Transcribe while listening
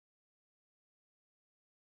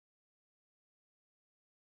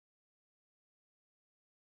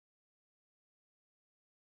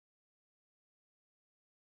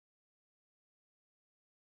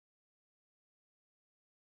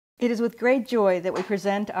It is with great joy that we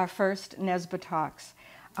present our first NESBA talks.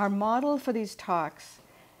 Our model for these talks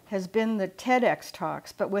has been the TEDx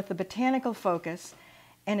talks, but with a botanical focus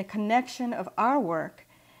and a connection of our work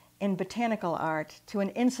in botanical art to an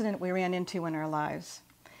incident we ran into in our lives.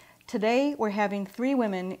 Today, we're having 3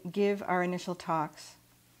 women give our initial talks.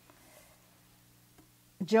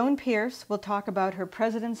 Joan Pierce will talk about her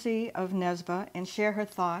presidency of NESBA and share her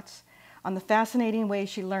thoughts on the fascinating way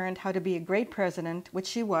she learned how to be a great president, which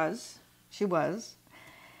she was,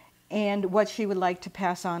 and what she would like to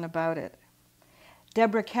pass on about it.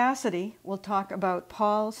 Deborah Cassidy will talk about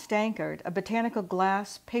Paul Stankard, a botanical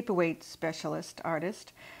glass paperweight specialist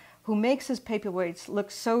artist who makes his paperweights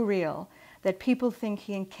look so real that people think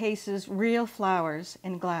he encases real flowers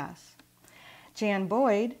in glass. Jan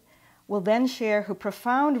Boyd will then share her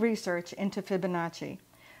profound research into Fibonacci.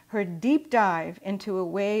 Her deep dive into a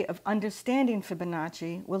way of understanding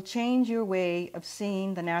Fibonacci will change your way of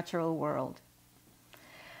seeing the natural world.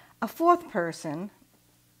 A 4th person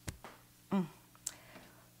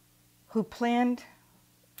who planned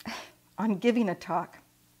on giving a talk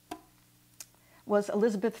was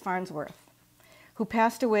Elizabeth Farnsworth, who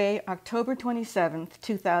passed away October 27th,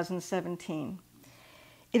 2017.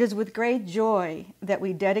 It is with great joy that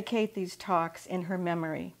we dedicate these talks in her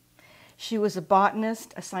memory. She was a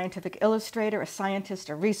botanist, a scientific illustrator, a scientist,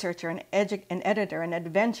 a researcher, an editor, an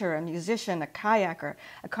adventurer, a musician, a kayaker,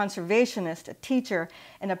 a conservationist, a teacher,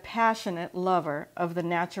 and a passionate lover of the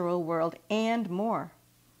natural world and more.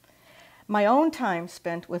 My own time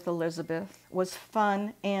spent with Elizabeth was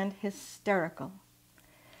fun and hysterical.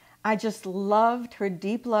 I just loved her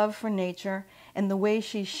deep love for nature and the way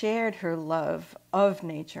she shared her love of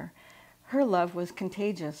nature. Her love was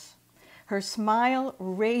contagious. Her smile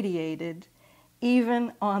radiated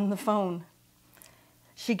even on the phone.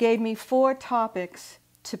 She gave me 4 topics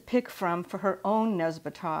to pick from for her own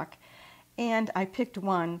NESBA talk, and I picked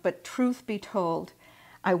one, but truth be told,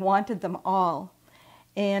 I wanted them all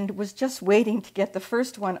and was just waiting to get the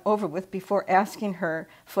first one over with before asking her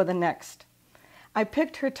for the next. I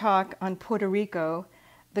picked her talk on Puerto Rico,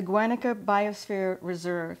 the Guanica Biosphere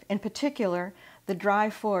Reserve, in particular, the dry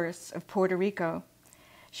forests of Puerto Rico.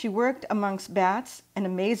 She worked amongst bats, an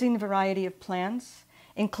amazing variety of plants,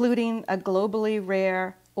 including a globally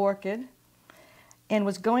rare orchid, and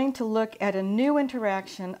was going to look at a new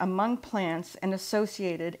interaction among plants and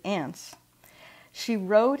associated ants. She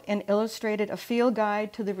wrote and illustrated a field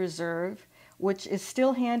guide to the reserve, which is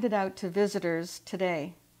still handed out to visitors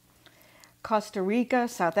today. Costa Rica,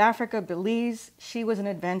 South Africa, Belize, she was an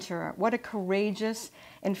adventurer. What a courageous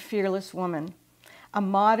and fearless woman. A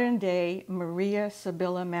modern-day Maria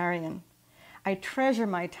Sibylla Marion. I treasure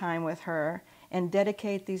my time with her and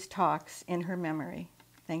dedicate these talks in her memory.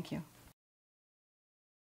 Thank you.